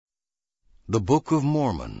The Book of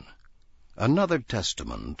Mormon, another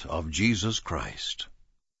testament of Jesus Christ.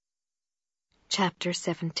 Chapter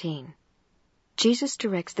 17. Jesus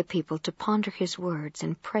directs the people to ponder his words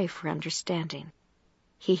and pray for understanding.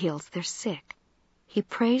 He heals their sick. He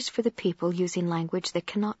prays for the people using language that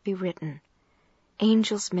cannot be written.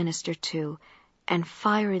 Angels minister to, and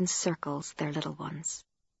fire encircles their little ones.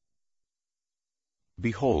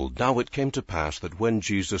 Behold, now it came to pass that when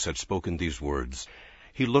Jesus had spoken these words,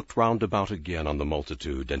 he looked round about again on the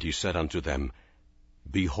multitude, and he said unto them,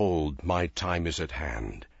 Behold, my time is at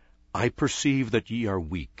hand. I perceive that ye are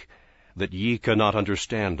weak, that ye cannot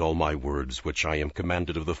understand all my words, which I am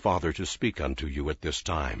commanded of the Father to speak unto you at this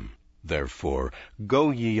time. Therefore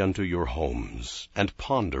go ye unto your homes, and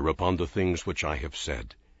ponder upon the things which I have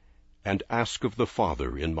said, and ask of the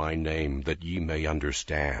Father in my name, that ye may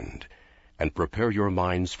understand, and prepare your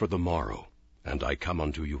minds for the morrow, and I come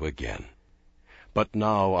unto you again. But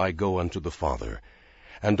now I go unto the Father,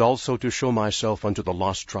 and also to show myself unto the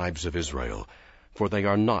lost tribes of Israel, for they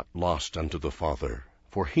are not lost unto the Father,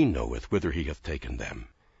 for he knoweth whither he hath taken them.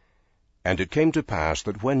 And it came to pass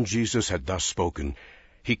that when Jesus had thus spoken,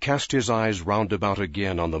 he cast his eyes round about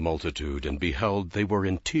again on the multitude, and beheld they were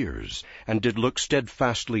in tears, and did look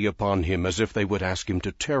steadfastly upon him, as if they would ask him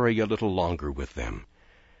to tarry a little longer with them.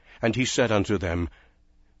 And he said unto them,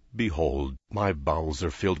 Behold, my bowels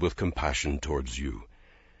are filled with compassion towards you.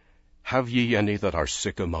 Have ye any that are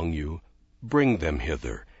sick among you? Bring them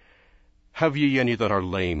hither. Have ye any that are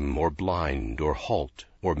lame, or blind, or halt,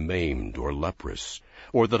 or maimed, or leprous,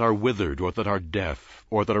 or that are withered, or that are deaf,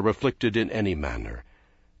 or that are afflicted in any manner?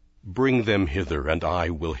 Bring them hither, and I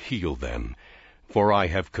will heal them, for I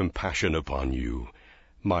have compassion upon you.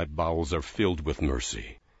 My bowels are filled with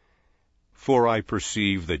mercy. For I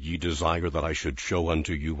perceive that ye desire that I should show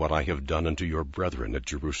unto you what I have done unto your brethren at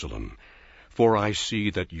Jerusalem. For I see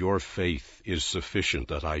that your faith is sufficient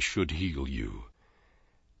that I should heal you.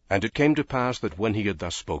 And it came to pass that when he had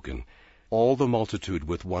thus spoken, all the multitude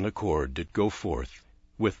with one accord did go forth,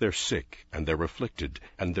 with their sick, and their afflicted,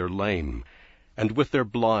 and their lame, and with their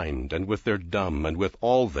blind, and with their dumb, and with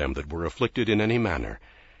all them that were afflicted in any manner.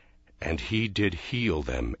 And he did heal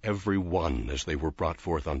them every one as they were brought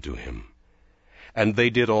forth unto him. And they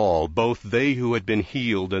did all, both they who had been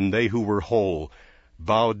healed and they who were whole,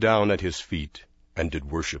 bow down at his feet, and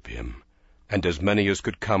did worship him. And as many as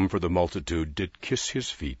could come for the multitude did kiss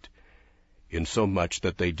his feet, insomuch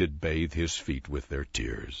that they did bathe his feet with their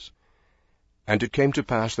tears. And it came to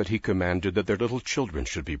pass that he commanded that their little children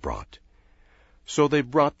should be brought. So they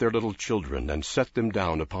brought their little children, and set them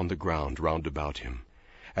down upon the ground round about him.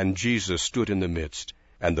 And Jesus stood in the midst,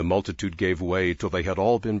 and the multitude gave way till they had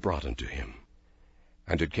all been brought unto him.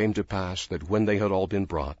 And it came to pass that when they had all been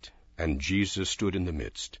brought, and Jesus stood in the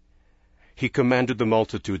midst, he commanded the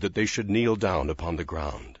multitude that they should kneel down upon the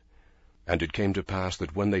ground. And it came to pass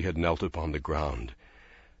that when they had knelt upon the ground,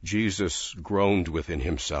 Jesus groaned within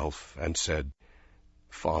himself, and said,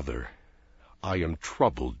 Father, I am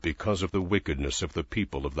troubled because of the wickedness of the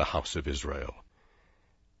people of the house of Israel.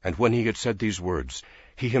 And when he had said these words,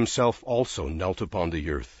 he himself also knelt upon the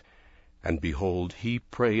earth. And behold, he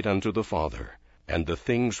prayed unto the Father, and the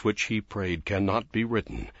things which he prayed cannot be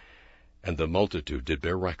written, and the multitude did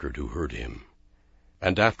bear record who heard him.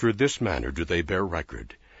 And after this manner do they bear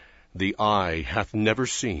record. The eye hath never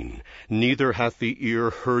seen, neither hath the ear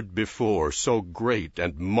heard before, so great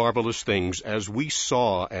and marvelous things as we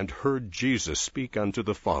saw and heard Jesus speak unto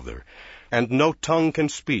the Father. And no tongue can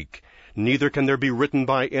speak, neither can there be written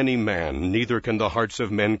by any man, neither can the hearts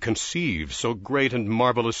of men conceive so great and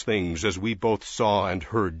marvelous things as we both saw and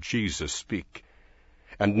heard Jesus speak.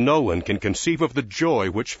 And no one can conceive of the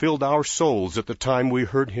joy which filled our souls at the time we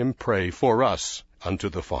heard him pray for us unto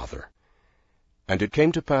the Father. And it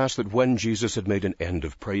came to pass that when Jesus had made an end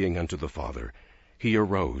of praying unto the Father, he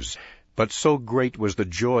arose. But so great was the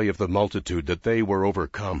joy of the multitude that they were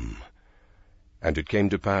overcome. And it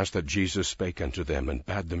came to pass that Jesus spake unto them, and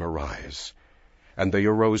bade them arise. And they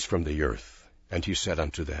arose from the earth. And he said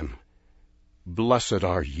unto them, Blessed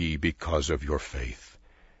are ye because of your faith.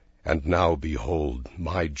 And now, behold,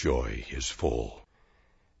 my joy is full.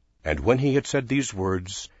 And when he had said these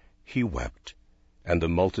words, he wept, and the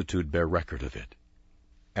multitude bare record of it.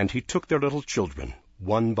 And he took their little children,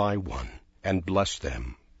 one by one, and blessed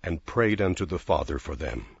them, and prayed unto the Father for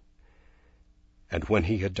them. And when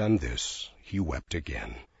he had done this, he wept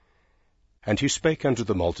again. And he spake unto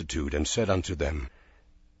the multitude, and said unto them,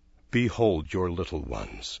 Behold your little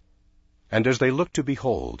ones. And as they looked to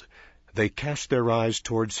behold, they cast their eyes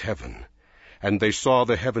towards heaven, and they saw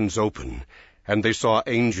the heavens open, And they saw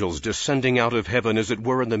angels descending out of heaven as it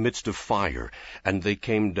were in the midst of fire, and they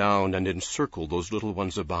came down and encircled those little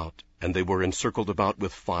ones about, and they were encircled about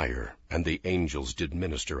with fire, and the angels did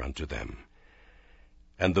minister unto them.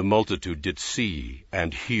 And the multitude did see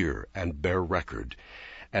and hear and bear record,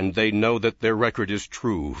 and they know that their record is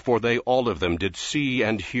true, for they all of them did see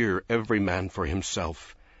and hear, every man for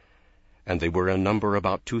himself. And they were in number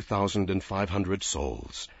about 2,500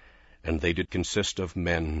 souls, and they did consist of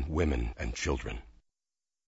men, women, and children.